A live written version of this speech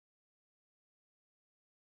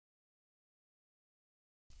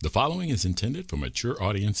The following is intended for mature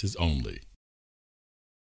audiences only.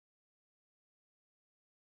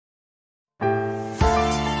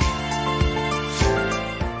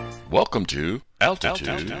 Welcome to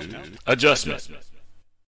Altitude Adjustment.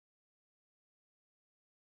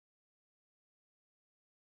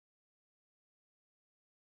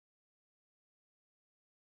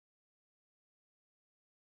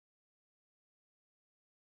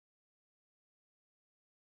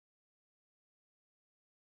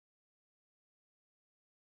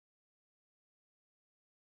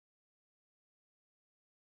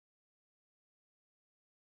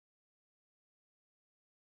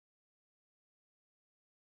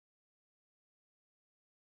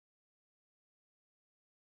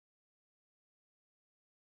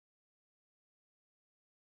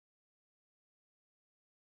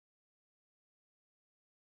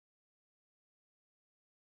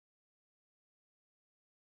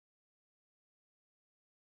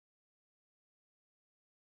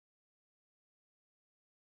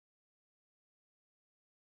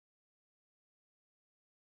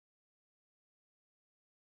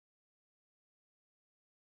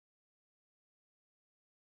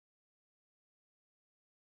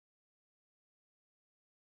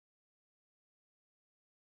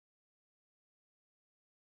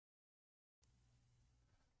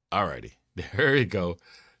 Alrighty, there you go.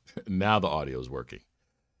 Now the audio is working.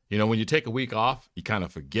 You know, when you take a week off, you kind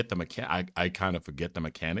of forget the I kind of forget the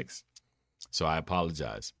mechanics, so I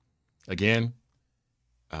apologize. Again,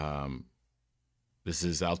 this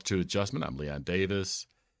is Altitude Adjustment. I'm Leon Davis.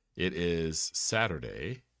 It is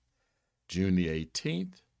Saturday, June the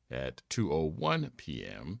 18th at 2:01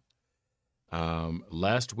 p.m.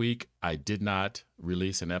 Last week, I did not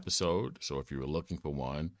release an episode, so if you were looking for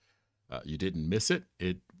one, you didn't miss it.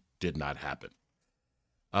 It did not happen.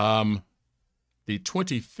 The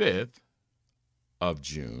 25th of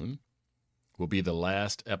June will be the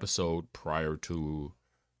last episode prior to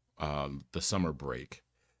the summer break.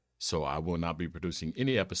 So I will not be producing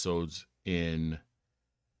any episodes in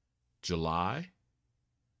July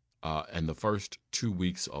and the first 2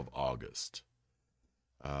 weeks of August.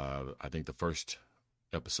 I think the first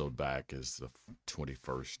episode back is the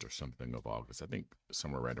 21st or something of August. I think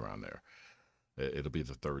somewhere right around there. It'll be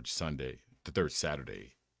the third Saturday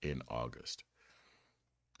in August.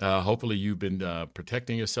 Hopefully you've been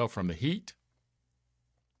protecting yourself from the heat.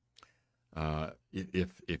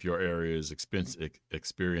 If your area is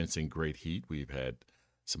experiencing great heat, we've had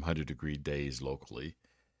some 100-degree days locally.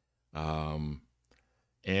 And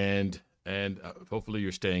hopefully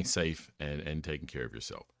you're staying safe and taking care of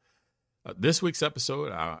yourself. This week's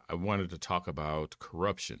episode, I wanted to talk about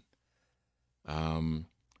corruption.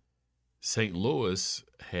 St. Louis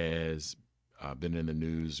has been in the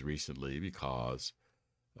news recently because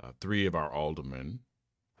three of our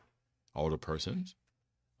alderpersons,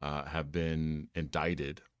 have been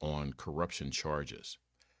indicted on corruption charges.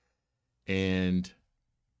 And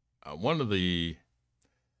one of the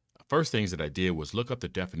first things that I did was look up the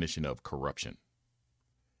definition of corruption.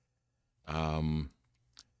 And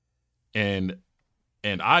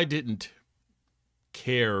I didn't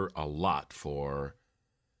care a lot for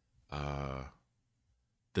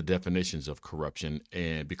the definitions of corruption,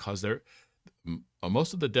 and because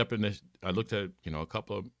most of the definition, I looked at a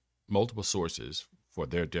couple of multiple sources for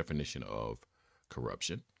their definition of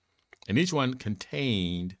corruption, and each one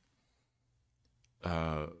contained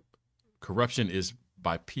corruption is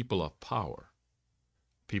by people of power,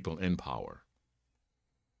 people in power,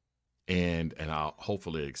 and I'll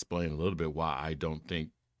hopefully explain a little bit why I don't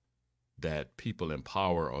think that people in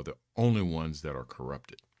power are the only ones that are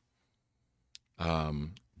corrupted.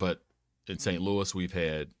 But in St. Louis, we've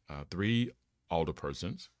had three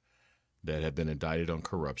alderpersons that have been indicted on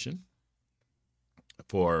corruption.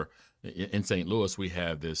 In St. Louis, we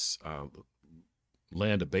have this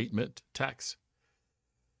land abatement tax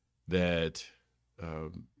that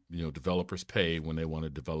developers pay when they want to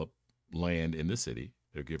develop land in the city.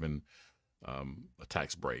 They're given a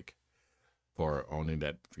tax break for owning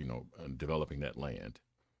that, developing that land.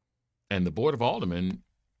 And the Board of Aldermen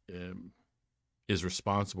is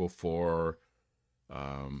responsible for,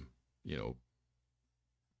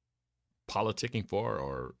 politicking for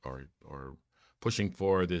or pushing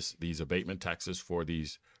for these abatement taxes for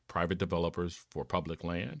these private developers for public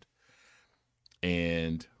land.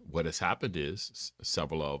 And what has happened is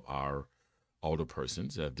several of our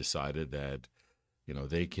alderpersons have decided that,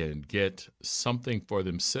 they can get something for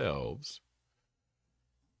themselves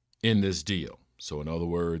in this deal. So in other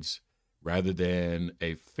words, rather than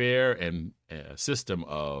a fair and system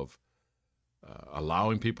of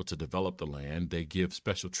allowing people to develop the land, they give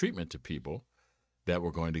special treatment to people that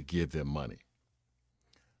were going to give them money.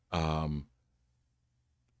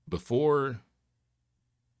 Before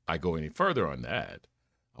I go any further on that,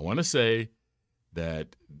 I want to say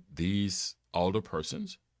that these older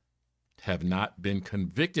persons have not been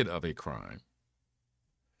convicted of a crime.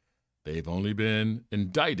 They've only been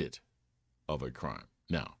indicted of a crime.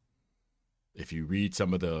 Now, if you read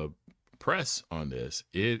some of the press on this,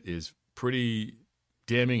 it is pretty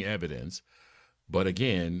damning evidence. But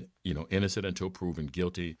again, innocent until proven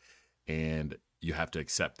guilty, and you have to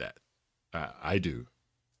accept that. I do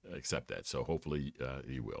accept that. So hopefully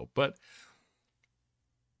you will. But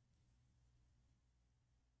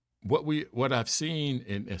what I've seen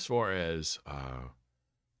in as far as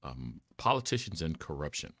politicians and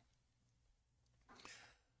corruption,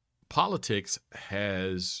 politics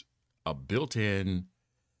has a built-in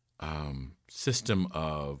system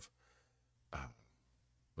of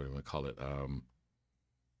what do you want to call it?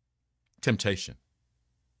 Temptation.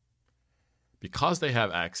 Because they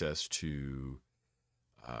have access to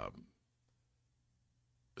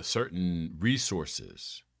certain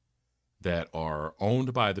resources that are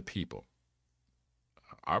owned by the people.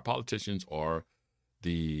 Our politicians are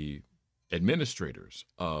the administrators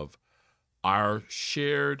of our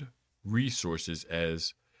shared resources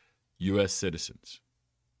as U.S. citizens.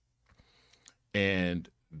 And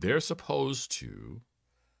they're supposed to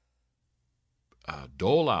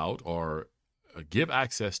dole out or give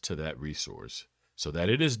access to that resource so that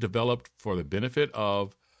it is developed for the benefit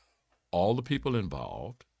of all the people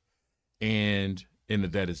involved, and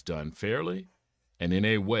that it's done fairly and in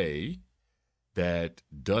a way that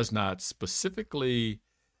does not specifically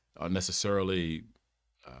necessarily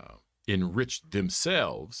enrich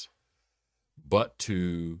themselves, but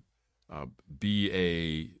to be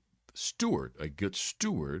a good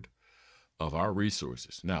steward of our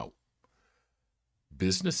resources. Now,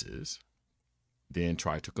 businesses then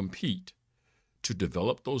try to compete to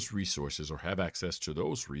develop those resources or have access to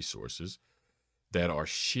those resources that are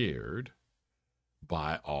shared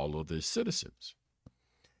by all of the citizens.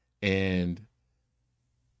 And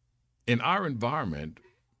in our environment,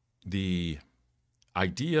 the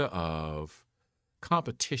idea of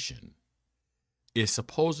competition is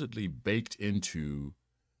supposedly baked into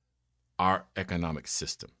our economic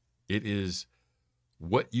system. It is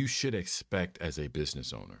what you should expect as a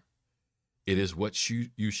business owner. It is what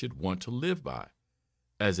you should want to live by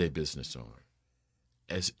as a business owner.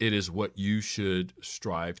 As it is what you should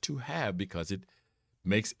strive to have, because it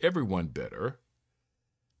makes everyone better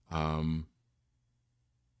when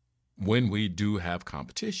we do have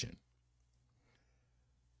competition.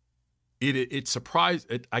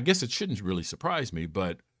 I guess it shouldn't really surprise me,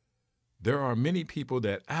 but there are many people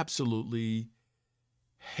that absolutely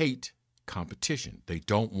hate competition. They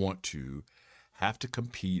don't want to have to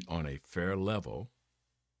compete on a fair level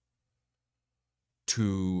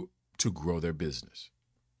to grow their business.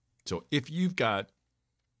 So if you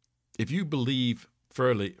believe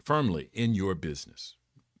firmly in your business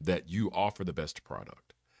that you offer the best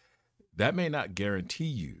product, that may not guarantee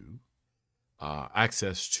you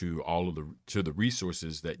access to the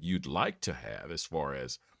resources that you'd like to have as far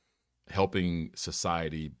as helping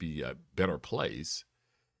society be a better place.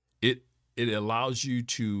 It allows you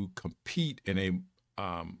to compete in a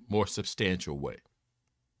more substantial way.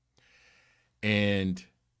 And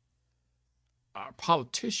our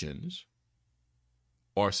politicians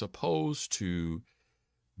are supposed to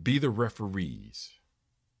be the referees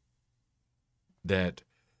that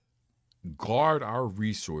guard our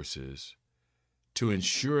resources to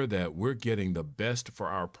ensure that we're getting the best for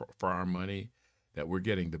our money, that we're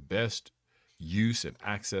getting the best use and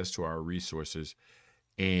access to our resources.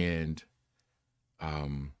 And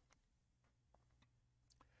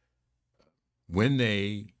when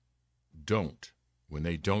they don't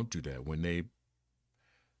do that, when they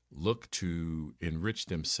look to enrich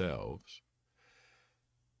themselves,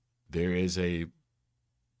 there is a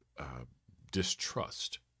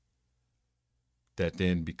distrust that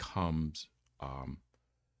then becomes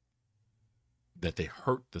that they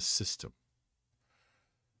hurt the system.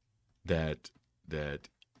 That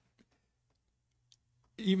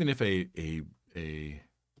even if a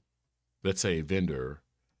let's say a vendor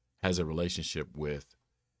has a relationship with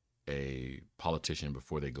a politician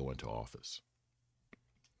before they go into office,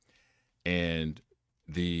 and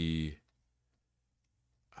the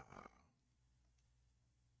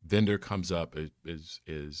vendor comes up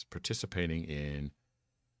is participating in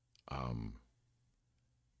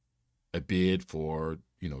a bid for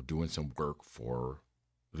doing some work for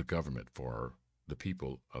the government, for the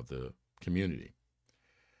people of the community.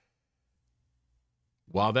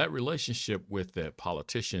 While that relationship with that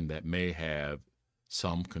politician that may have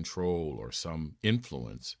some control or some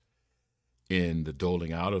influence in the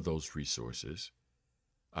doling out of those resources,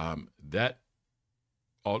 that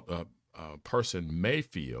person may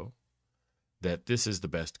feel that this is the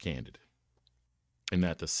best candidate and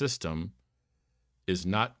that the system is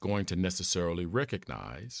not going to necessarily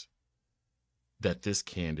recognize that this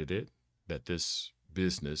candidate, that this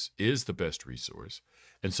business is the best resource.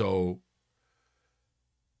 And so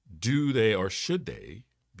do they or should they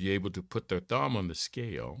be able to put their thumb on the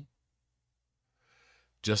scale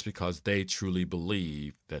just because they truly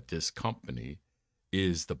believe that this company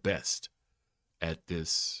is the best at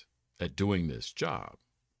doing this job?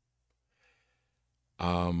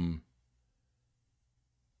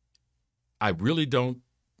 I really don't,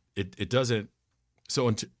 it doesn't,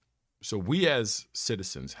 so we as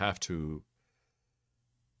citizens have to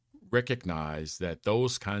recognize that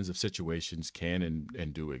those kinds of situations can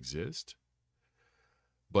and do exist.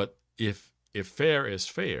 But if fair is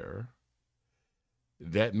fair,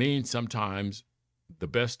 that means sometimes the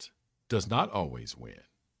best does not always win.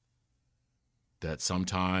 That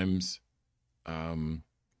sometimes an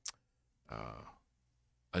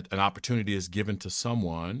opportunity is given to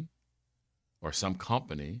someone or some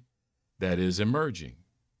company that is emerging,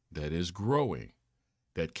 that is growing,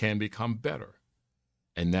 that can become better,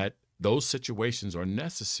 and that those situations are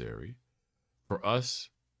necessary for us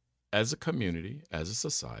as a community, as a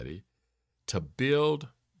society, to build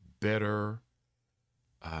better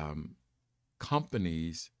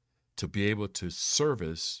companies to be able to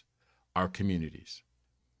service our communities.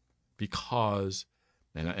 Because,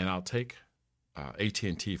 and I'll take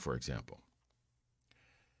AT&T for example.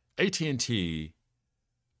 AT&T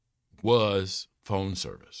was phone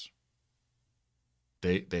service.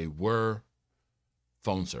 They were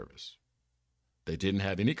phone service. They didn't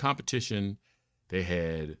have any competition. They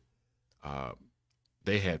had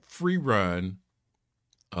free run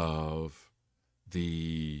of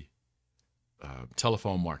the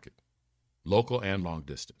telephone market, local and long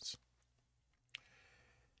distance.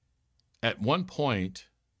 At one point,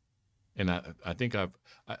 and I think I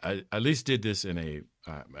at least did this in a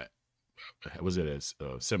was it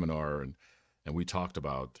a seminar, and we talked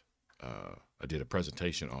about I did a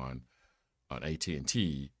presentation on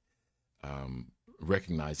AT&T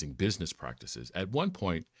recognizing business practices. At one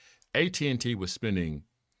point, AT&T was spending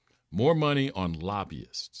more money on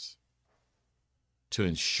lobbyists to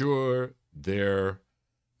ensure their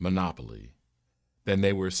monopoly than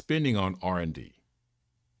they were spending on R&D,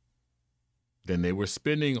 than they were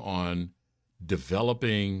spending on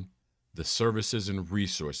developing the services and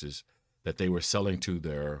resources that they were selling to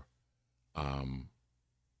their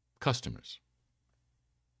customers.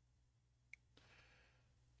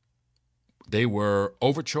 They were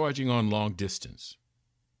overcharging on long distance.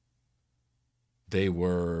 They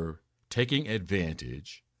were taking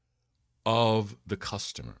advantage of the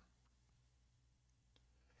customer.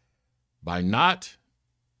 By not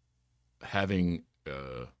having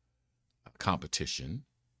competition,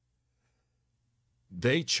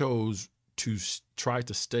 they chose to try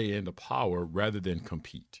to stay into power rather than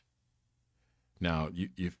compete. Now,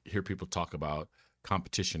 you hear people talk about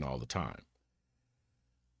competition all the time.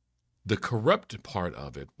 The corrupt part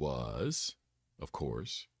of it was, of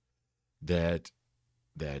course, that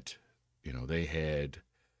they had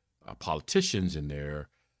politicians in there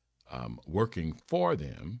working for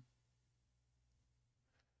them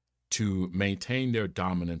to maintain their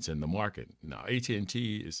dominance in the market. Now,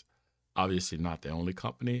 AT&T is obviously not the only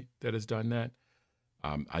company that has done that.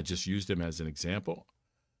 I just used them as an example.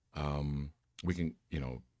 We can,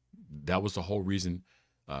 that was the whole reason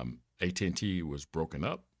AT&T was broken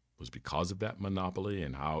up, was because of that monopoly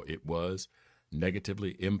and how it was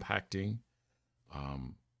negatively impacting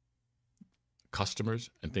customers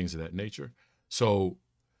and things of that nature. So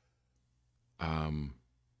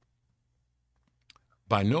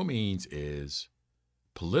by no means is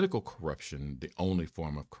political corruption the only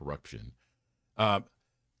form of corruption. I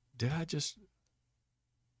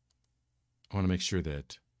want to make sure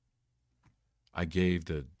that I gave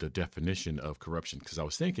the definition of corruption, because I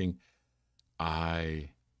was thinking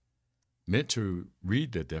I meant to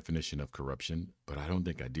read the definition of corruption, but I don't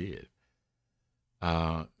think I did.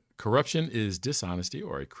 Corruption is dishonesty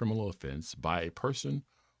or a criminal offense by a person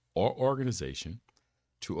or organization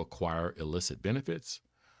to acquire illicit benefits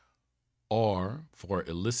or for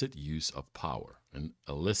illicit use of power. And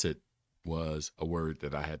illicit was a word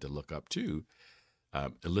that I had to look up too.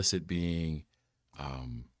 Illicit being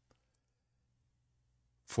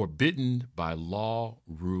forbidden by law,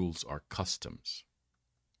 rules, or customs.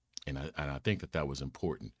 And I think that was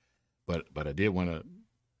important. But I did want to,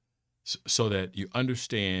 so that you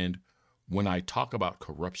understand when I talk about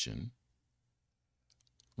corruption,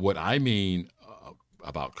 what I mean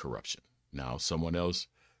about corruption. Now, someone else,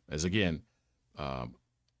 um,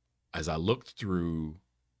 as I looked through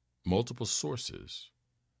multiple sources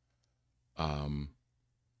um,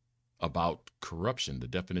 about corruption, the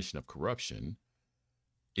definition of corruption,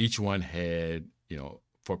 each one had,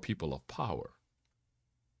 for people of power.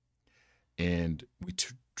 And we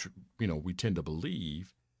tend to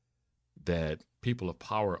believe that people of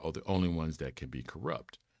power are the only ones that can be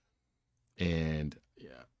corrupt. And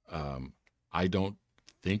I don't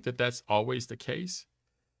think that that's always the case.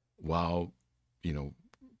 While,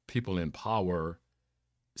 people in power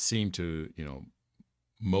seem to,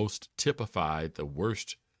 most typify the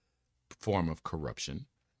worst form of corruption.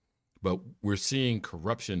 But we're seeing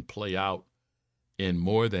corruption play out in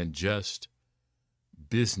more than just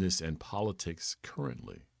business and politics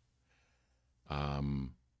currently.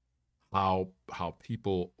 How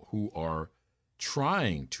people who are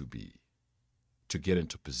trying to get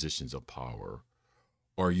into positions of power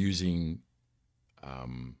are using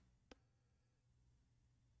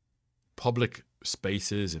public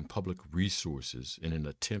spaces and public resources in an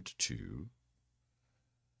attempt to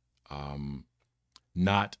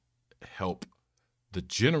not help the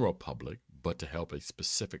general public, but to help a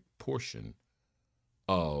specific portion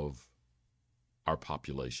of our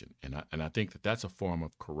population. And I think that that's a form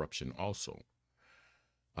of corruption also.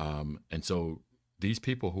 And so these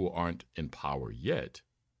people who aren't in power yet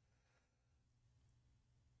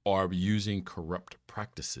are using corrupt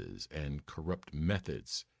practices and corrupt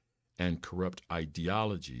methods and corrupt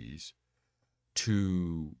ideologies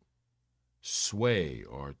to sway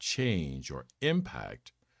or change or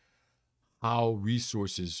impact how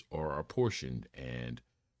resources are apportioned and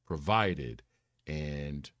provided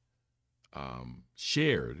and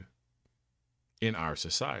shared in our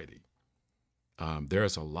society.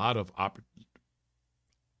 There's a lot of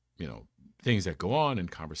things that go on in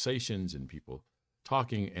conversations and people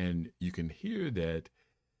talking, and you can hear that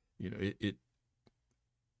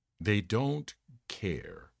they don't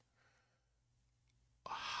care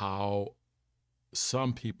how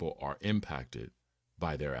some people are impacted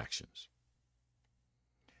by their actions.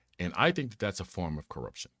 And I think that that's a form of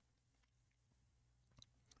corruption.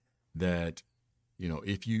 That,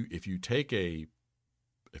 if you're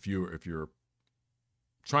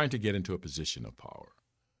trying to get into a position of power,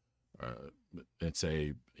 let's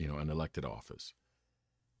say, an elected office,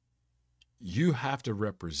 you have to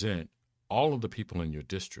represent all of the people in your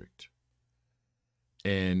district.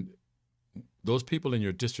 And those people in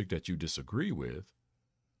your district that you disagree with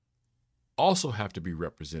also have to be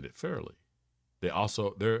represented fairly. They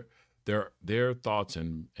also, their thoughts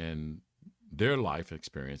and their life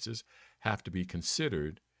experiences have to be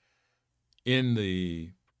considered in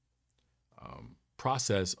the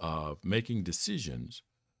process of making decisions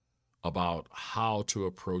about how to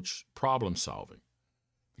approach problem solving.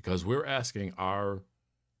 Because we're asking our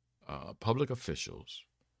public officials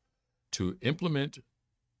to implement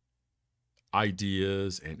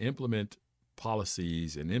ideas and implement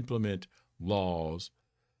policies and implement laws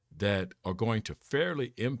that are going to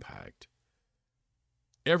fairly impact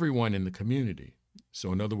everyone in the community.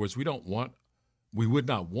 So in other words, we would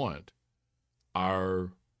not want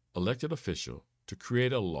our elected official to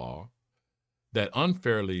create a law that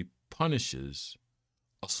unfairly punishes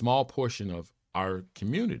a small portion of our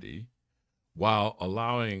community while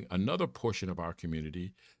allowing another portion of our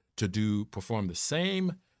community to perform the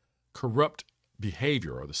same corrupt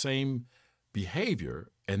behavior or the same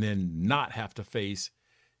behavior and then not have to face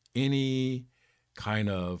any kind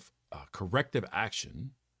of corrective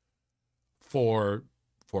action for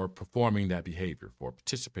performing that behavior, for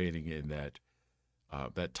participating in that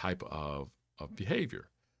type of behavior.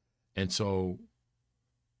 And so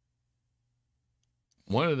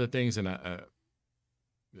one of the things, and I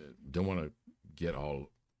don't want to get all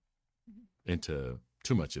into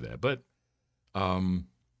too much of that, but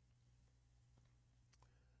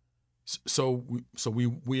so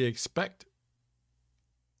we expect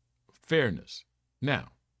fairness.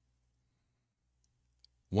 Now,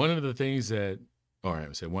 one of the things that, all right, I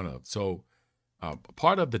would say one of, so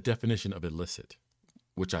part of the definition of illicit,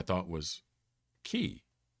 which I thought was key,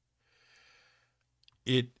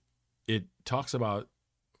 it talks about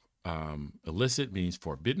illicit means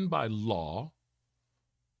forbidden by law,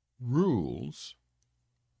 rules,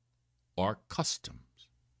 or customs.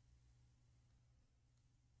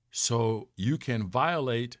 So you can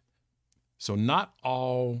violate, so not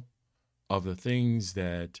all of the things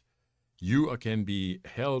that you can be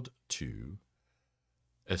held to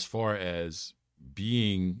as far as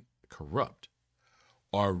being corrupt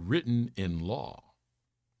are written in law.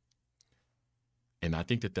 And I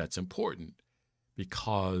think that that's important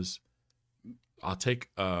because I'll take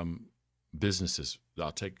businesses.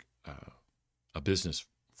 I'll take a business,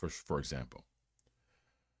 for example.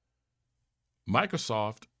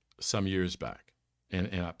 Microsoft, some years back, and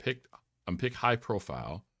I'm pick high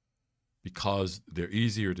profile because they're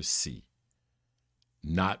easier to see,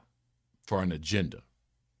 not for an agenda,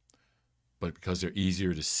 but because they're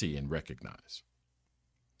easier to see and recognize.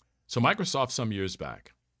 So Microsoft, some years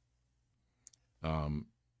back,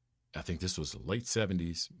 I think this was the late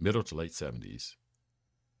 70s, middle to late 70s,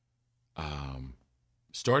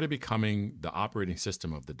 started becoming the operating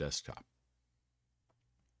system of the desktop.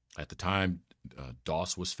 At the time,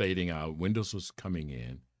 DOS was fading out, Windows was coming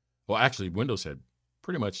in. Well, actually, Windows had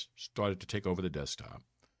pretty much started to take over the desktop.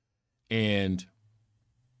 And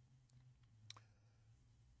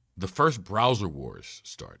the first browser wars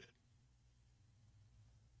started.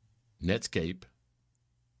 Netscape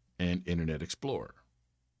and Internet Explorer.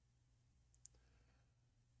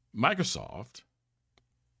 Microsoft,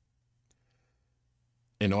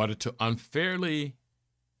 in order to unfairly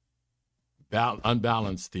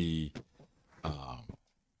unbalance the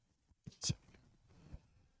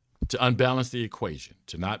equation,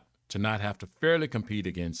 to not have to fairly compete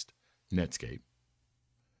against Netscape,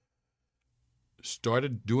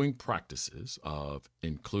 started doing practices of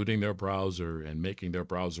including their browser and making their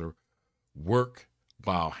browser work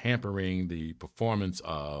while hampering the performance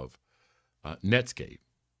of Netscape,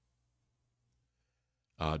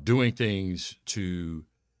 doing things to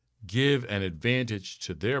give an advantage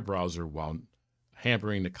to their browser while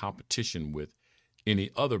hampering the competition with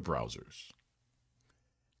any other browsers.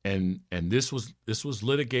 And this was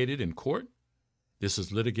litigated in court. This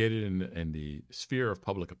was litigated in the sphere of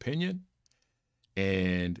public opinion.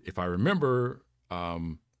 And if I remember,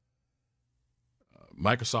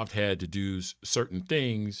 Microsoft had to do certain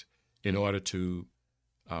things in order to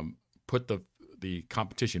put the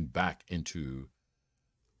competition back into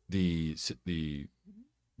the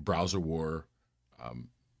browser war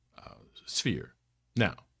sphere.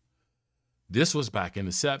 Now, this was back in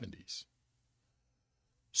the 70s.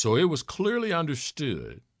 So it was clearly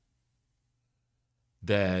understood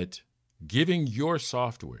that giving your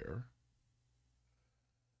software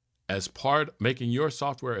making your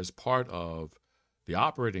software as part of the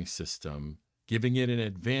operating system, giving it an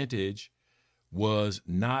advantage was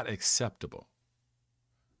not acceptable.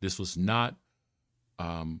 This was not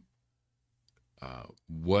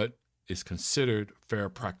what is considered fair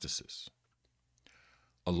practices.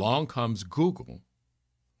 Along comes Google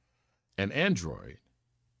and Android,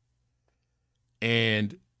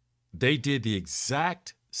 and they did the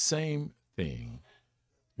exact same thing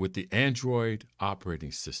with the Android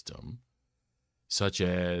operating system, such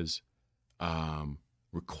as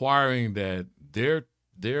requiring that their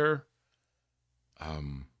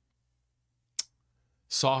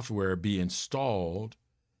software be installed,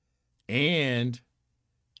 and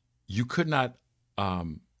you could not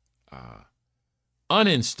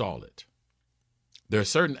uninstall it. There are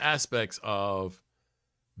certain aspects of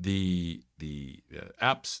the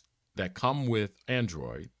apps that come with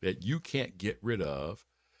Android that you can't get rid of,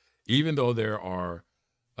 even though there are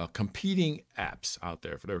competing apps out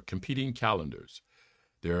there. There are competing calendars.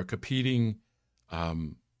 There are competing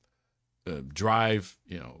drive,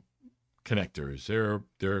 connectors.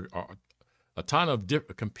 There are a ton of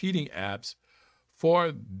competing apps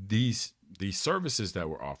for these services that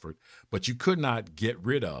were offered, but you could not get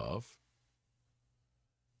rid of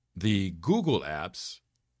the Google apps.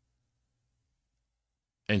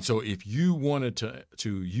 And so if you wanted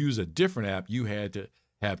to use a different app, you had to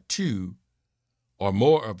have two or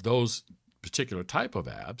more of those particular type of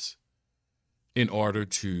apps in order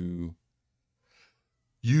to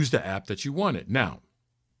use the app that you wanted. Now,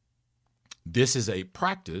 this is a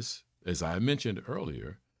practice, as I mentioned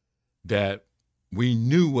earlier, that we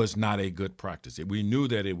knew was not a good practice. We knew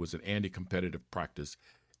that it was an anti-competitive practice,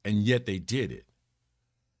 and yet they did it.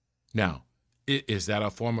 Now, is that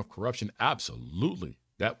a form of corruption? Absolutely.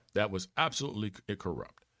 That was absolutely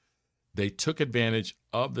corrupt. They took advantage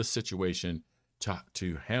of the situation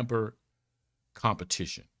to hamper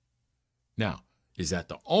competition. Now, is that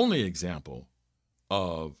the only example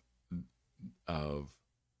of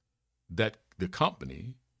that the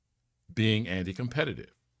company being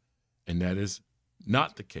anti-competitive? And that is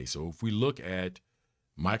not the case. So if we look at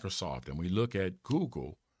Microsoft and we look at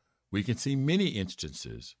Google, we can see many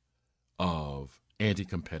instances of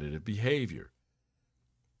anti-competitive behavior.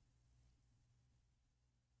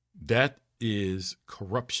 That is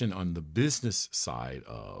corruption on the business side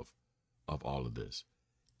of all of this.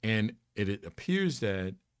 And it appears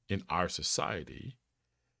that in our society,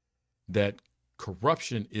 that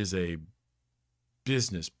corruption is a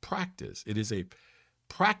business practice. It is a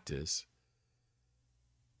practice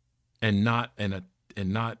and not an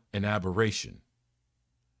aberration.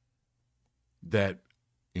 That,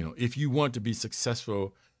 if you want to be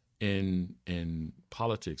successful in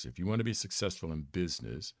politics, if you want to be successful in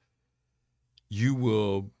business, you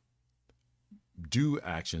will do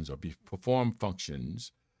actions or perform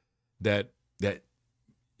functions that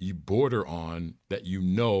you border on, that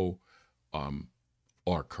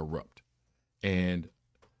are corrupt. And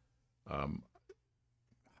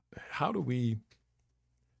how do we?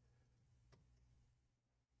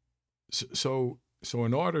 So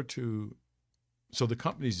in order to, so the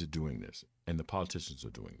companies are doing this and the politicians are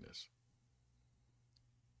doing this.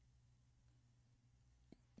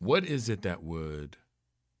 What is it that would?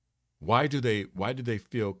 Why do they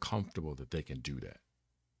feel comfortable that they can do that?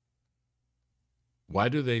 Why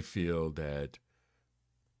do they feel that?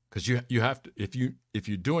 Because you have to, if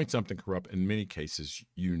you're doing something corrupt, in many cases,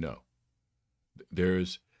 there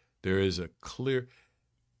is a clear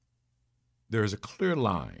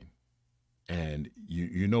line, and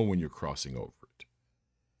you know when you're crossing over it.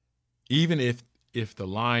 Even if the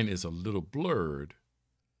line is a little blurred,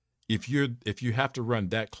 if you have to run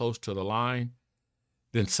that close to the line,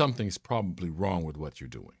 then something's probably wrong with what you're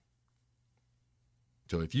doing.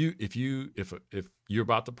 So if you're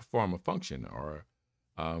about to perform a function or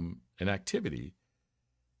an activity,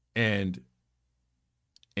 and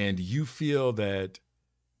you feel that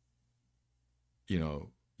you're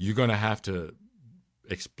going to have to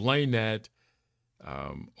explain that,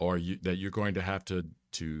 or that you're going to have to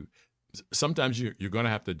sometimes you're going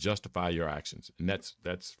to have to justify your actions, and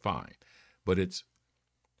that's fine, but it's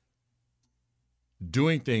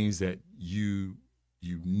doing things that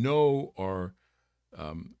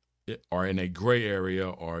are in a gray area,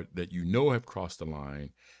 or that have crossed the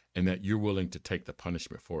line, and that you're willing to take the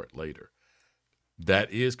punishment for it later.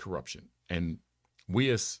 That is corruption. And we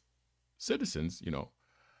as citizens,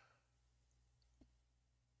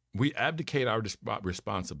 we abdicate our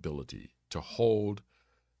responsibility to hold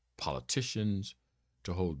politicians,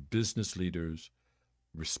 to hold business leaders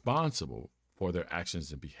responsible for their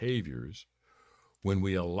actions and behaviors when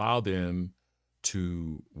we allow them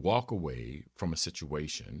to walk away from a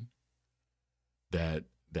situation that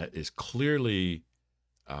is clearly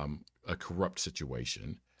a corrupt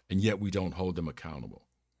situation, and yet we don't hold them accountable.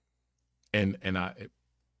 And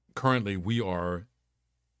currently we are,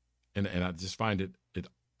 and I just find it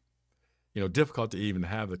difficult to even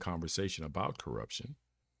have the conversation about corruption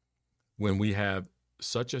when we have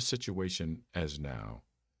such a situation as now,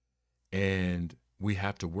 and we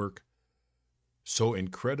have to work so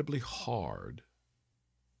incredibly hard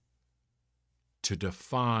to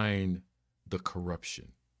define the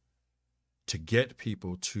corruption, to get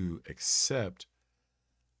people to accept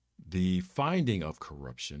the finding of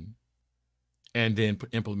corruption, and then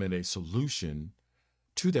implement a solution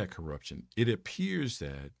to that corruption. It appears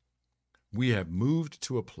that we have moved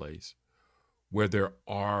to a place where there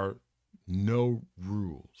are no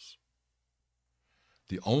rules.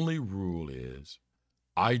 The only rule is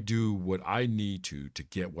I do what I need to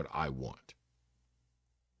get what I want.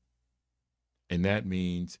 And that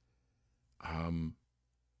means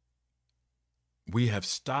we have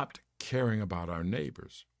stopped caring about our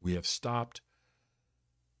neighbors. We have stopped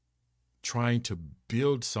trying to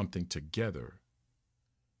build something together.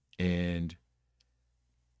 And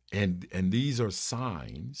these are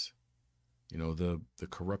signs, the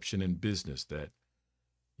corruption in business, that,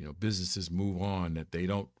 businesses move on, that they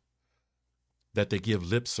give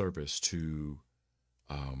lip service to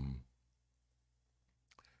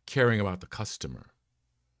caring about the customer.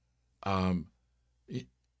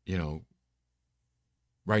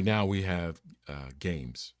 Right now we have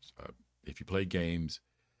games. If you play games,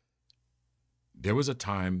 there was a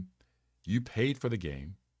time you paid for the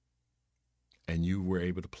game and you were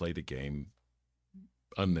able to play the game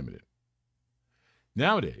unlimited.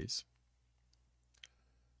 Nowadays,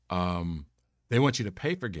 they want you to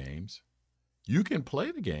pay for games. You can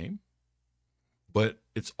play the game, but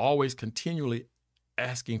it's always continually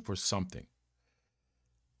asking for something.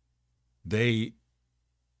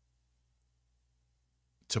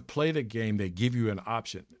 To play the game, they give you an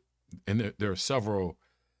option. And there are several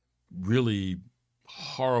really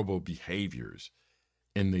horrible behaviors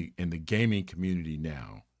in the gaming community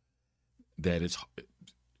now that it's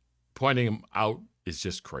pointing them out is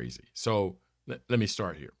just crazy. So let me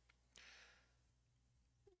start here.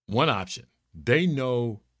 One option, they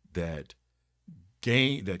know that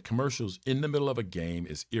commercials in the middle of a game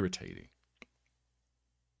is irritating.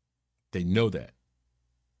 They know that.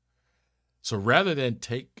 So rather than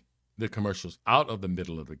take the commercials out of the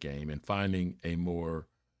middle of the game and finding a more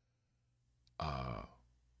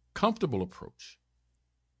comfortable approach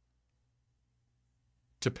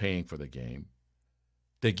to paying for the game.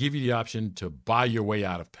 They give you the option to buy your way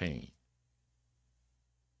out of pain.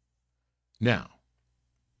 Now,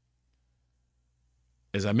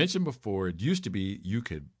 as I mentioned before, it used to be you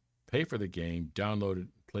could pay for the game, download it,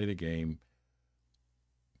 play the game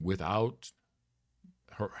without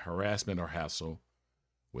harassment or hassle,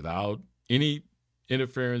 without any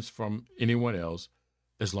interference from anyone else,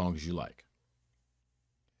 as long as you like.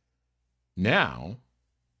 Now,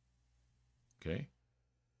 okay,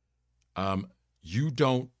 you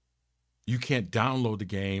can't download the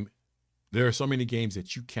game. There are so many games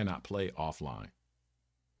that you cannot play offline.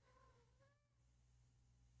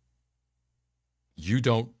 You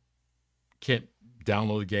can't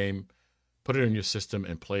download the game, put it in your system,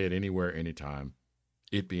 and play it anywhere, anytime.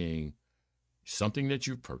 It being something that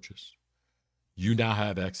you've purchased, you now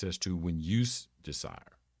have access to when you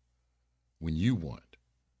desire, when you want,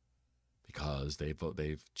 because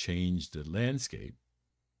they've changed the landscape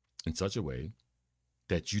in such a way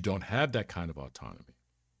that you don't have that kind of autonomy.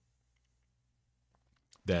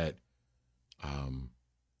 That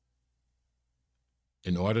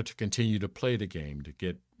in order to continue to play the game, to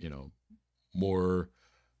get more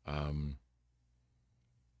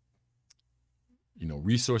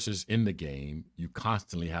resources in the game, you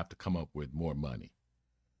constantly have to come up with more money.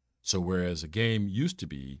 So whereas a game used to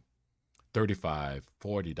be $35,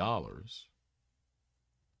 $40,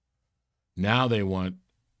 now they want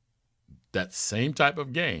that same type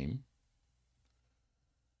of game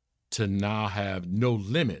to now have no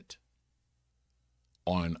limit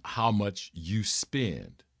on how much you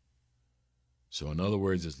spend. So in other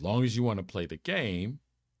words, as long as you want to play the game,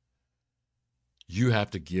 you have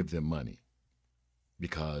to give them money,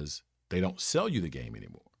 because they don't sell you the game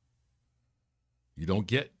anymore. You don't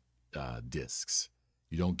get discs.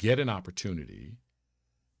 You don't get an opportunity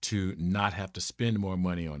to not have to spend more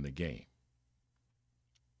money on the game.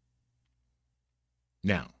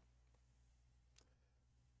 Now,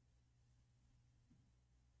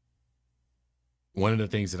 one of the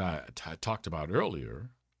things that I talked about earlier,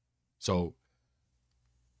 so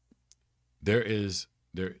there is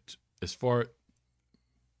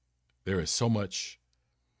so much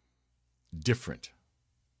different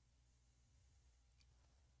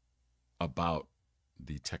about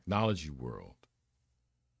the technology world,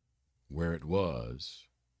 where it was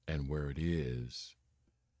and where it is,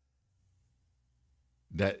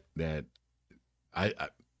 that I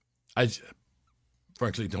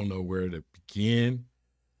frankly don't know where to begin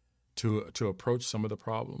to approach some of the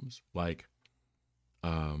problems. Like,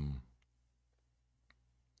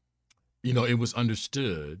 it was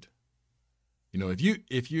understood,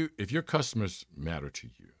 if your customers matter to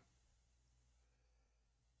you,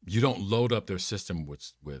 you don't load up their system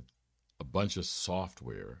with a bunch of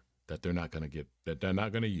software that they're not going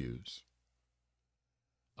to use,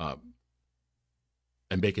 and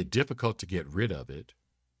make it difficult to get rid of it,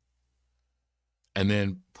 and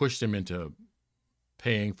then push them into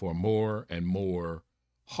paying for more and more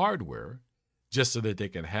hardware just so that they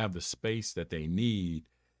can have the space that they need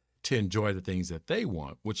to enjoy the things that they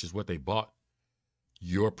want, which is what they bought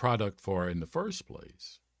your product for in the first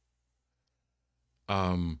place.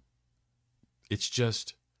 It's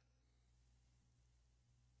just,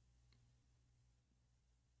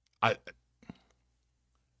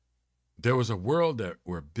 there was a world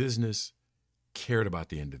where business cared about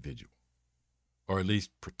the individual, or at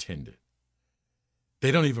least pretended.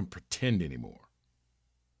 They don't even pretend anymore.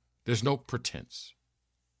 There's no pretense.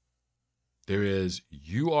 There is,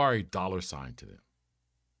 you are a dollar sign to them.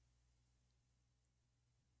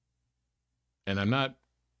 And I'm not,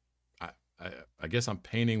 I guess I'm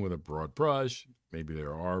painting with a broad brush. Maybe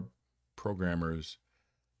there are programmers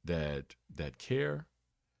that care.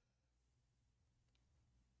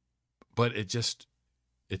 But it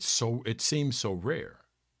seems so rare.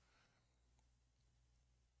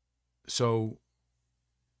 So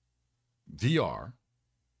VR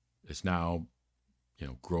is now,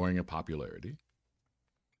 growing in popularity.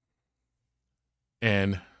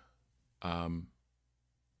 And a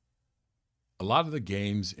lot of the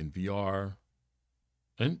games in VR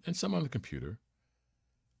and some on the computer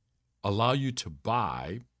allow you to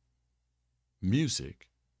buy music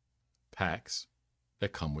packs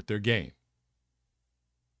that come with their game.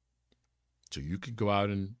 So you could go out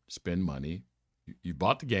and spend money. You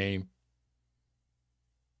bought the game.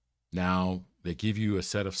 Now they give you a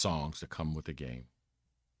set of songs that come with the game.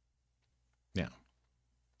 Now,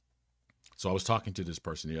 so I was talking to this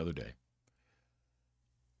person the other day.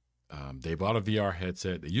 They bought a VR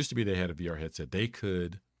headset. It used to be they had a VR headset. They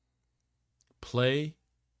could play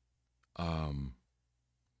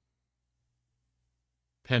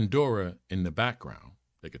Pandora in the background.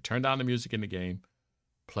 They could turn down the music in the game,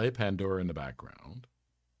 play Pandora in the background,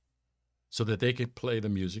 so that they could play the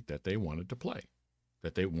music that they wanted to play,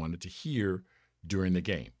 that they wanted to hear during the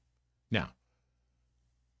game. Now,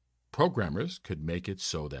 programmers could make it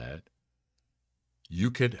so that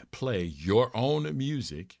you could play your own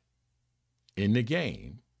music in the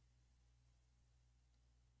game,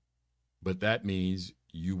 but that means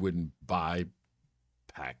you wouldn't buy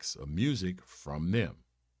packs of music from them.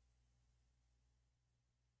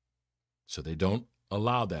 So they don't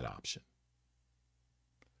allow that option.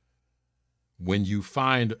 When you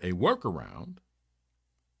find a workaround,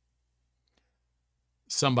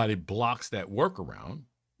 somebody blocks that workaround.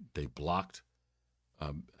 They blocked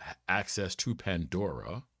access to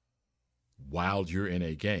Pandora while you're in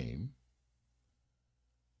a game,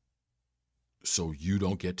 so you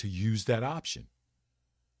don't get to use that option.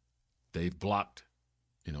 They've blocked,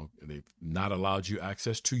 they've not allowed you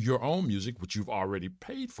access to your own music, which you've already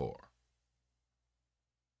paid for.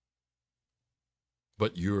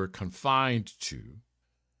 But you're confined to,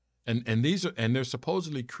 and they're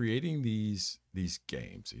supposedly creating these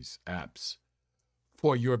games, these apps,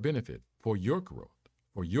 for your benefit, for your growth,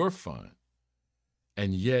 for your fun,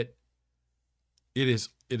 and yet it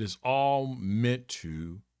is all meant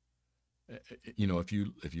to, if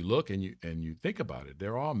you look and you think about it,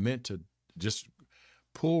 they're all meant to just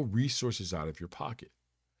pull resources out of your pocket.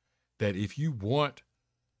 That if you want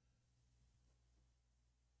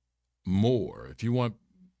more, if you want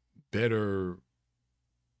better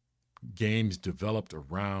games developed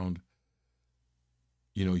around,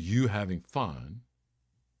 you having fun,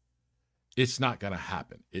 it's not going to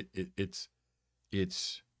happen. It's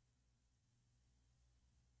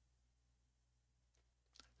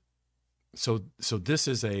so this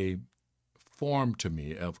is a form to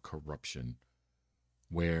me of corruption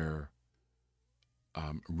where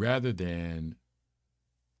rather than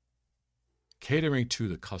catering to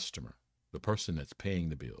the customer, the person that's paying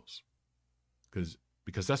the bills, because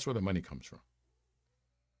that's where the money comes from.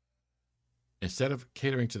 Instead of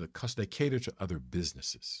catering to the customer, they cater to other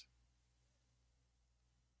businesses.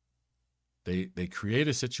 They create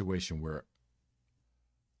a situation where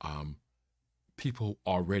people who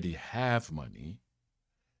already have money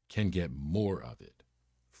can get more of it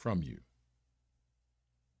from you,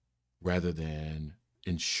 rather than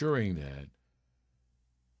ensuring that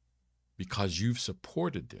because you've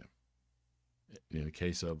supported them. In the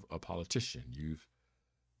case of a politician, you've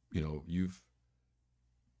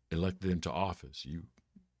elected them to office, you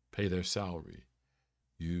pay their salary,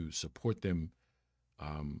 you support them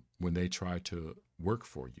when they try to work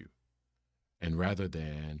for you. And rather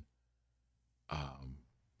than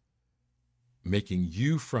making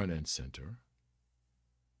you front and center,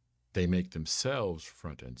 they make themselves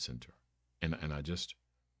front and center. And I just,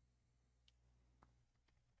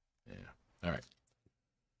 yeah. All right.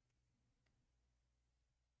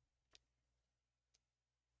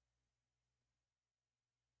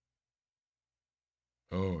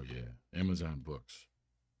 Oh yeah, Amazon Books.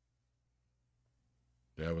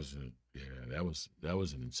 That was that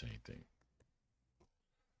was an insane thing.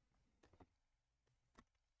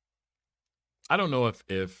 I don't know if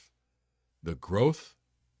the growth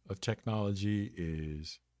of technology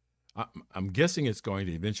is. I'm guessing it's going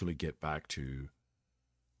to eventually get back to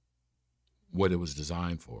what it was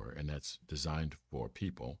designed for, and that's designed for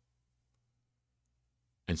people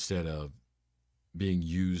instead of being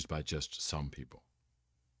used by just some people.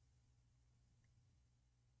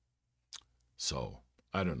 So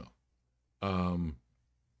I don't know. Um,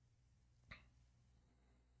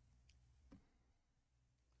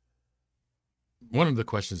 One of the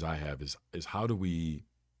questions I have is how do we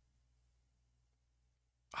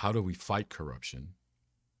fight corruption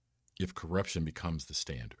if corruption becomes the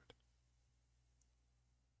standard?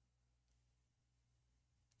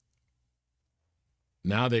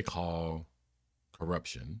 Now they call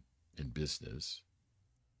corruption in business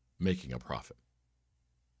making a profit,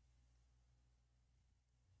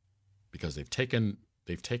 because they've taken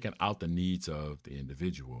out the needs of the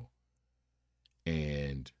individual,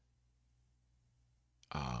 and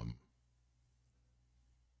um,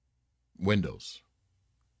 Windows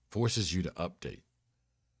forces you to update.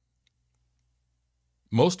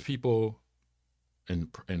 Most people in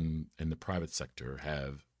the private sector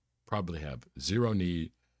probably have zero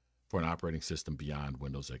need for an operating system beyond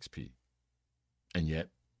Windows XP, and yet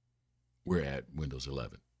we're at Windows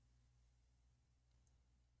 11.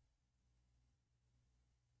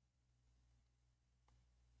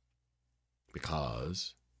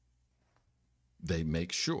 because they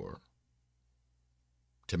make sure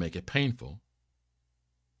to make it painful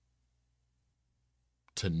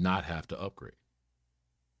to not have to upgrade.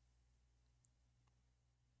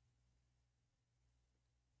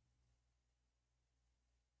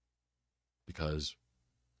 Because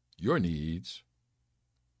your needs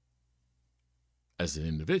as an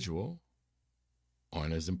individual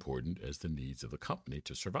aren't as important as the needs of the company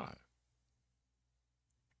to survive.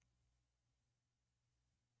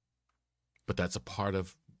 But that's a part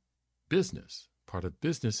of business. Part of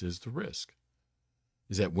business is the risk,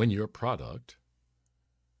 is that when your product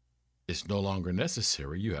is no longer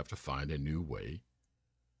necessary, you have to find a new way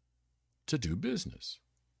to do business.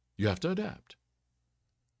 You have to adapt.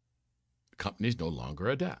 Companies no longer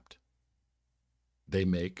adapt. They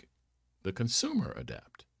make the consumer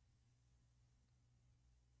adapt.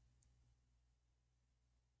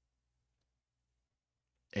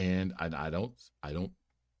 And I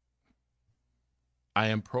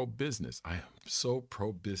am pro-business. I am so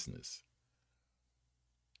pro-business.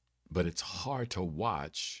 But it's hard to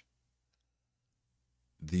watch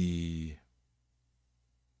the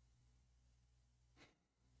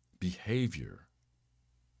behavior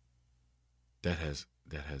that has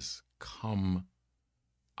come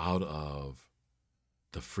out of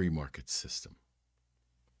the free market system.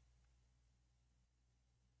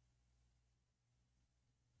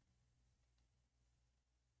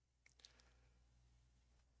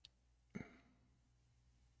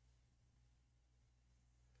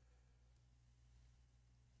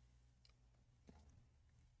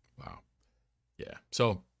 Wow. Yeah.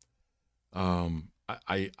 So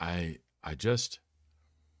I just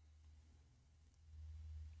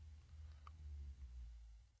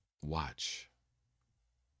watch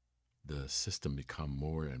the system become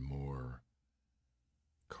more and more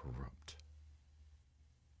corrupt.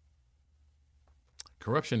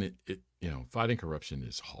 Corruption, fighting corruption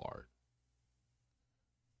is hard.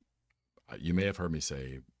 You may have heard me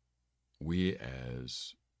say, we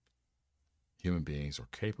as human beings are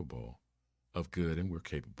capable of good and we're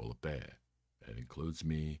capable of bad. That includes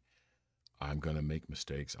me. I'm going to make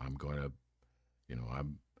mistakes. I'm going to,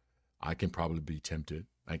 I can probably be tempted.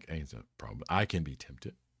 I can be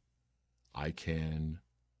tempted. I can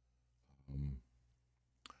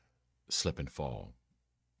slip and fall.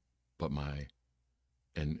 But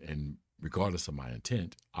and regardless of my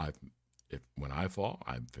intent, when I fall,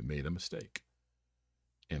 I've made a mistake.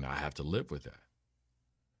 And I have to live with that.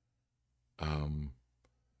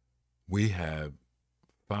 We have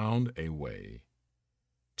found a way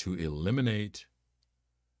to eliminate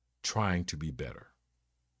trying to be better.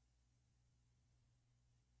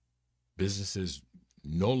 Businesses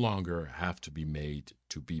no longer have to be made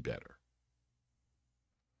to be better.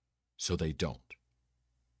 So they don't.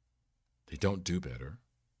 They don't do better.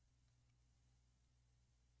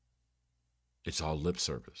 It's all lip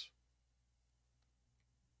service.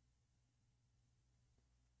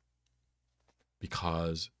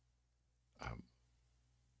 Because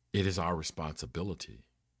it is our responsibility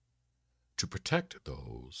to protect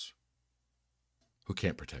those who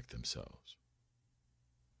can't protect themselves.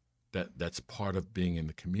 That's part of being in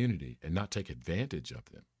the community and not take advantage of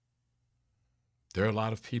them. There are a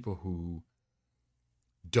lot of people who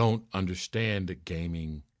don't understand the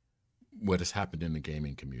gaming, what has happened in the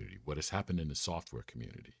gaming community, what has happened in the software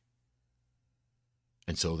community.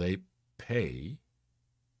 And so they pay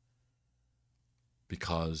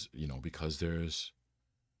because there's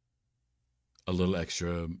a little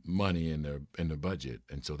extra money in their budget.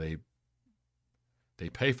 And so they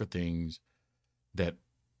pay for things that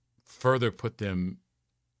further put them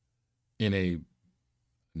in a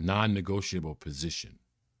non-negotiating position.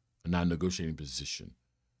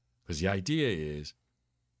 Because the idea is,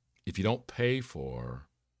 if you don't pay for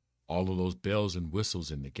all of those bells and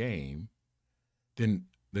whistles in the game, then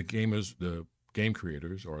the game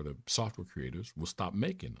creators or the software creators will stop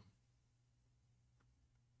making them.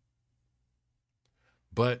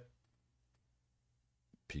 But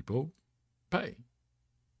people pay.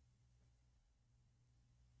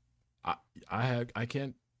 I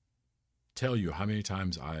can't tell you how many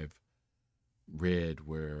times I've read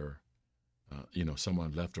where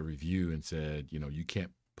someone left a review and said, you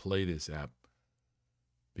can't play this app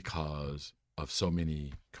because of so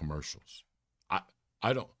many commercials.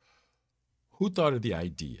 I don't. Who thought of the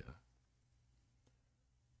idea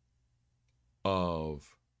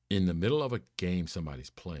of, in the middle of a game somebody's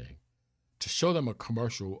playing, to show them a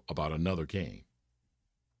commercial about another game?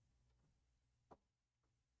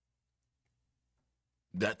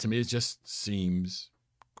 That to me, it just seems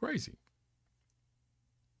crazy.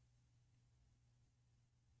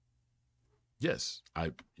 Yes,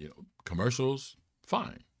 commercials,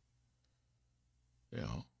 fine.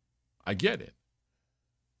 I get it.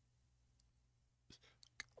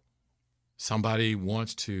 Somebody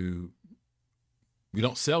wants to, we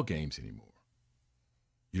don't sell games anymore.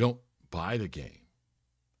 You don't buy the game.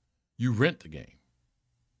 You rent the game.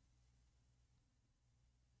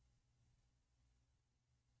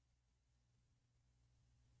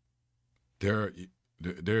 There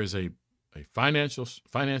is a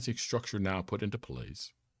financing structure now put into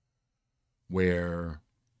place where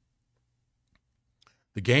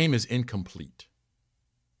the game is incomplete.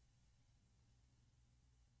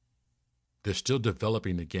 They're still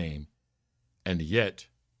developing the game, and yet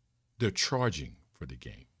they're charging for the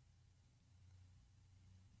game.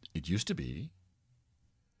 It used to be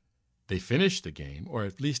they finished the game, or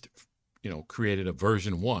at least, created a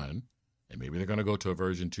version 1, and maybe they're going to go to a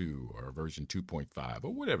version 2 or a version 2.5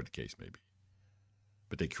 or whatever the case may be.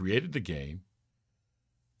 But they created the game,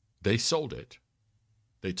 they sold it,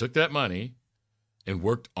 they took that money and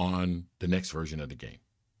worked on the next version of the game.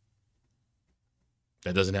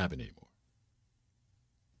 That doesn't happen anymore.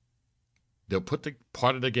 They'll put the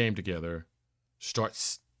part of the game together, start,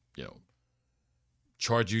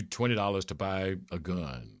 charge you $20 to buy a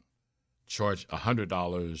gun, charge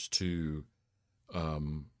 $100 to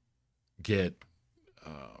get,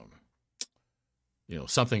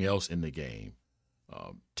 something else in the game,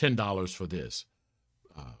 $10 for this.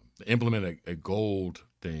 Implement a gold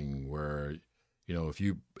thing where, if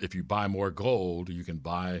you buy more gold, you can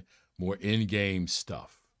buy more in-game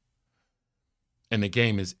stuff. And the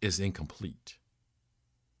game is incomplete.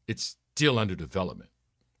 It's still under development.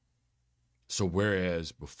 So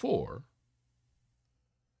whereas before,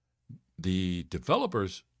 the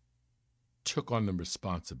developers took on the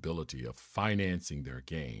responsibility of financing their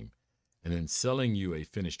game and then selling you a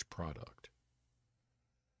finished product,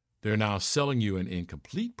 they're now selling you an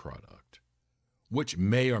incomplete product, which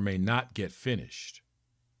may or may not get finished.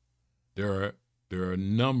 There are a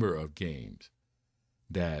number of games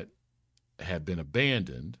that have been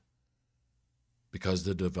abandoned because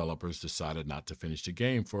the developers decided not to finish the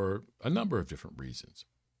game for a number of different reasons.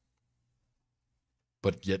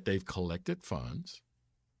 But yet they've collected funds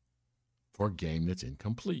for a game that's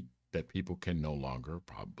incomplete, that people can no longer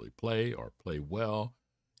probably play or play well.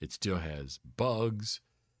 It still has bugs.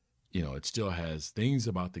 It still has things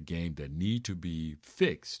about the game that need to be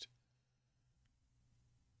fixed,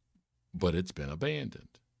 but it's been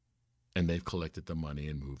abandoned. And they've collected the money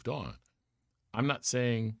and moved on. I'm not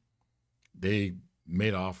saying they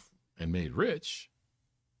made off and made rich,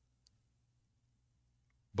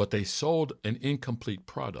 but they sold an incomplete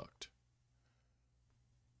product.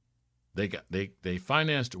 They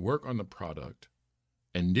financed work on the product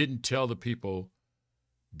and didn't tell the people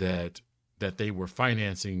that they were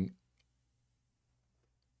financing,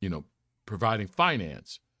 providing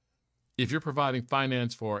finance. If you're providing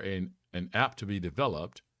finance for an app to be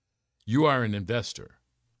developed, you are an investor.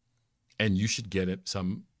 And you should get it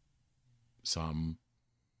some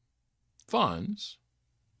funds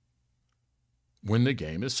when the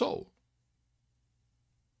game is sold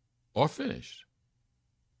or finished.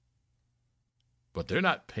 But they're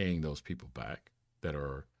not paying those people back that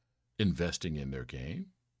are investing in their game.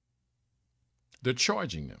 They're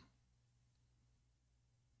charging them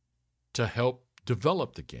to help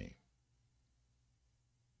develop the game.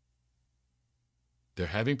 They're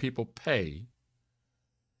having people pay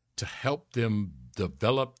to help them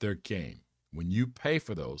develop their game. When you pay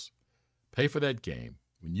for that game,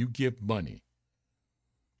 when you give money,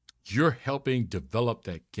 you're helping develop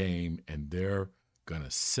that game, and they're going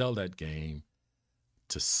to sell that game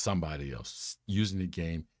to somebody else using the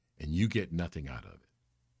game, and you get nothing out of it.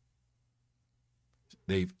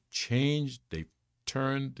 They've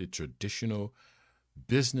turned the traditional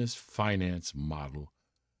business finance model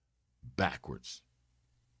backwards.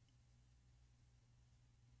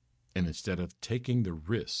 And instead of taking the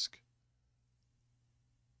risk,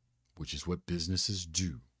 which is what businesses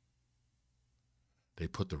do, they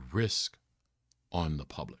put the risk on the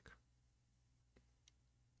public.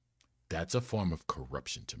 That's a form of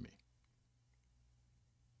corruption to me.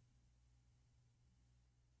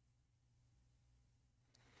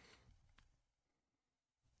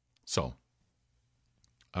 So,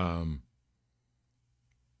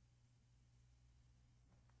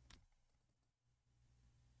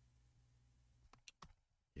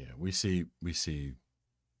 we see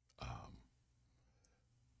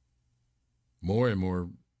more and more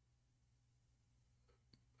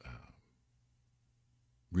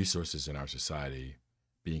resources in our society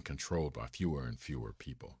being controlled by fewer and fewer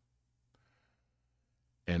people.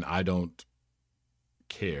 And I don't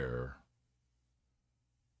care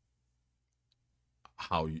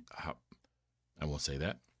how I won't say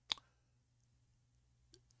that.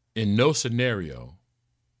 In no scenario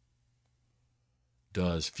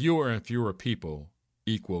does fewer and fewer people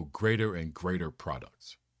equal greater and greater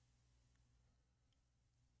products.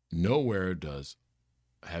 Nowhere does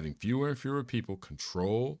having fewer and fewer people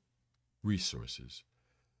control resources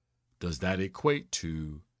does that equate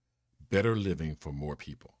to better living for more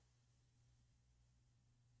people.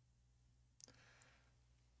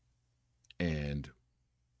 And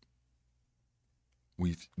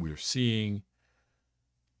we're seeing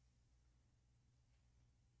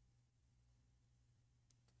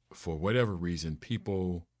for whatever reason,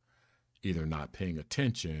 people either not paying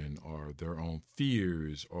attention or their own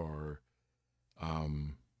fears or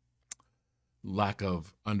lack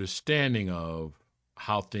of understanding of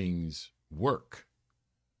how things work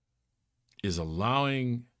is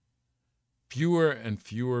allowing fewer and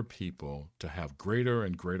fewer people to have greater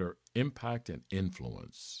and greater impact and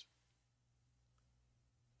influence.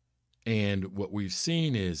 And what we've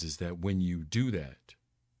seen is that when you do that,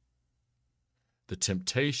 the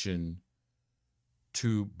temptation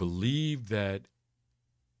to believe that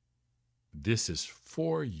this is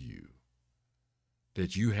for you,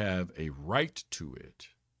 that you have a right to it,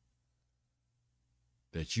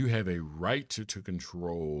 that you have a right to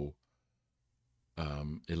control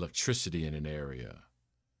electricity in an area.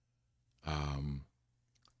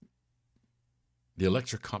 The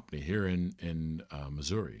electric company here in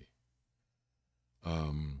Missouri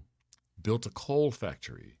built a coal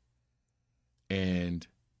factory and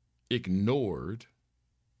ignored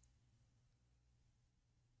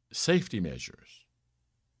safety measures.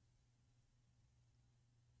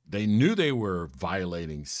 They knew they were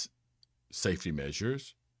violating safety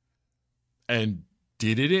measures and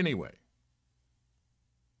did it anyway.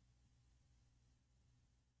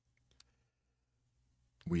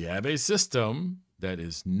 We have a system that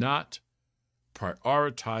is not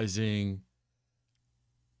prioritizing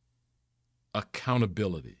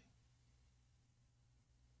accountability.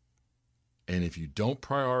 And if you don't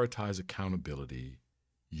prioritize accountability,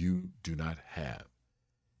 you do not have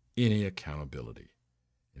any accountability.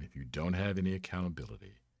 And if you don't have any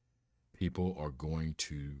accountability, people are going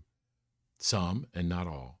to, some and not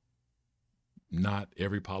all, not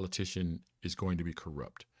every politician is going to be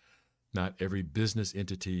corrupt. Not every business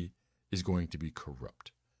entity is going to be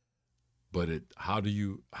corrupt. But how do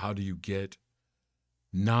you get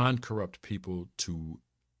non-corrupt people to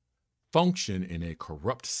function in a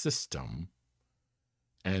corrupt system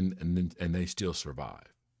and they still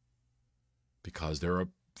survive? Because there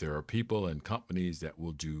are people and companies that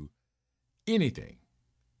will do anything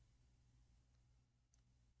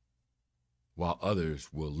while others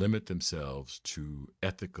will limit themselves to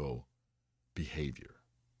ethical behavior.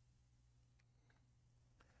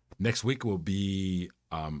 Next week will be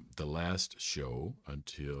the last show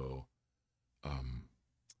until,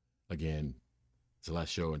 again, it's the last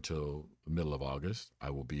show until the middle of August.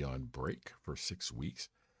 I will be on break for 6 weeks.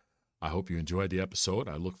 I hope you enjoyed the episode.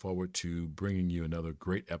 I look forward to bringing you another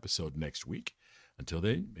great episode next week. Until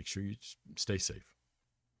then, make sure you stay safe.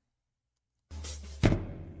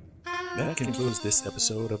 That concludes this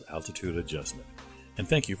episode of Altitude Adjustment, and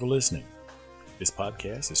thank you for listening. This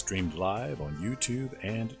podcast is streamed live on YouTube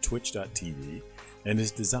and Twitch.tv and is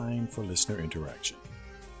designed for listener interaction.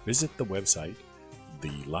 Visit the website,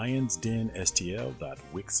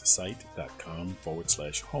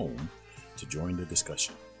 thelionsdenstl.wixsite.com/home to join the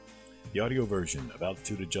discussion. The audio version of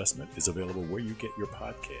Altitude Adjustment is available where you get your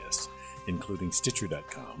podcasts, including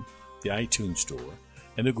Stitcher.com, the iTunes Store,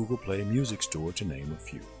 and the Google Play Music Store, to name a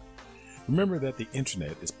few. Remember that the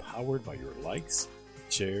internet is powered by your likes,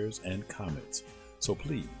 shares, and comments. So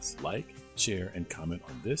please like, share, and comment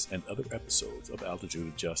on this and other episodes of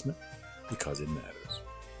Altitude Adjustment because it matters.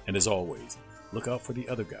 And as always, look out for the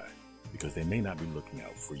other guy because they may not be looking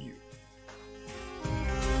out for you.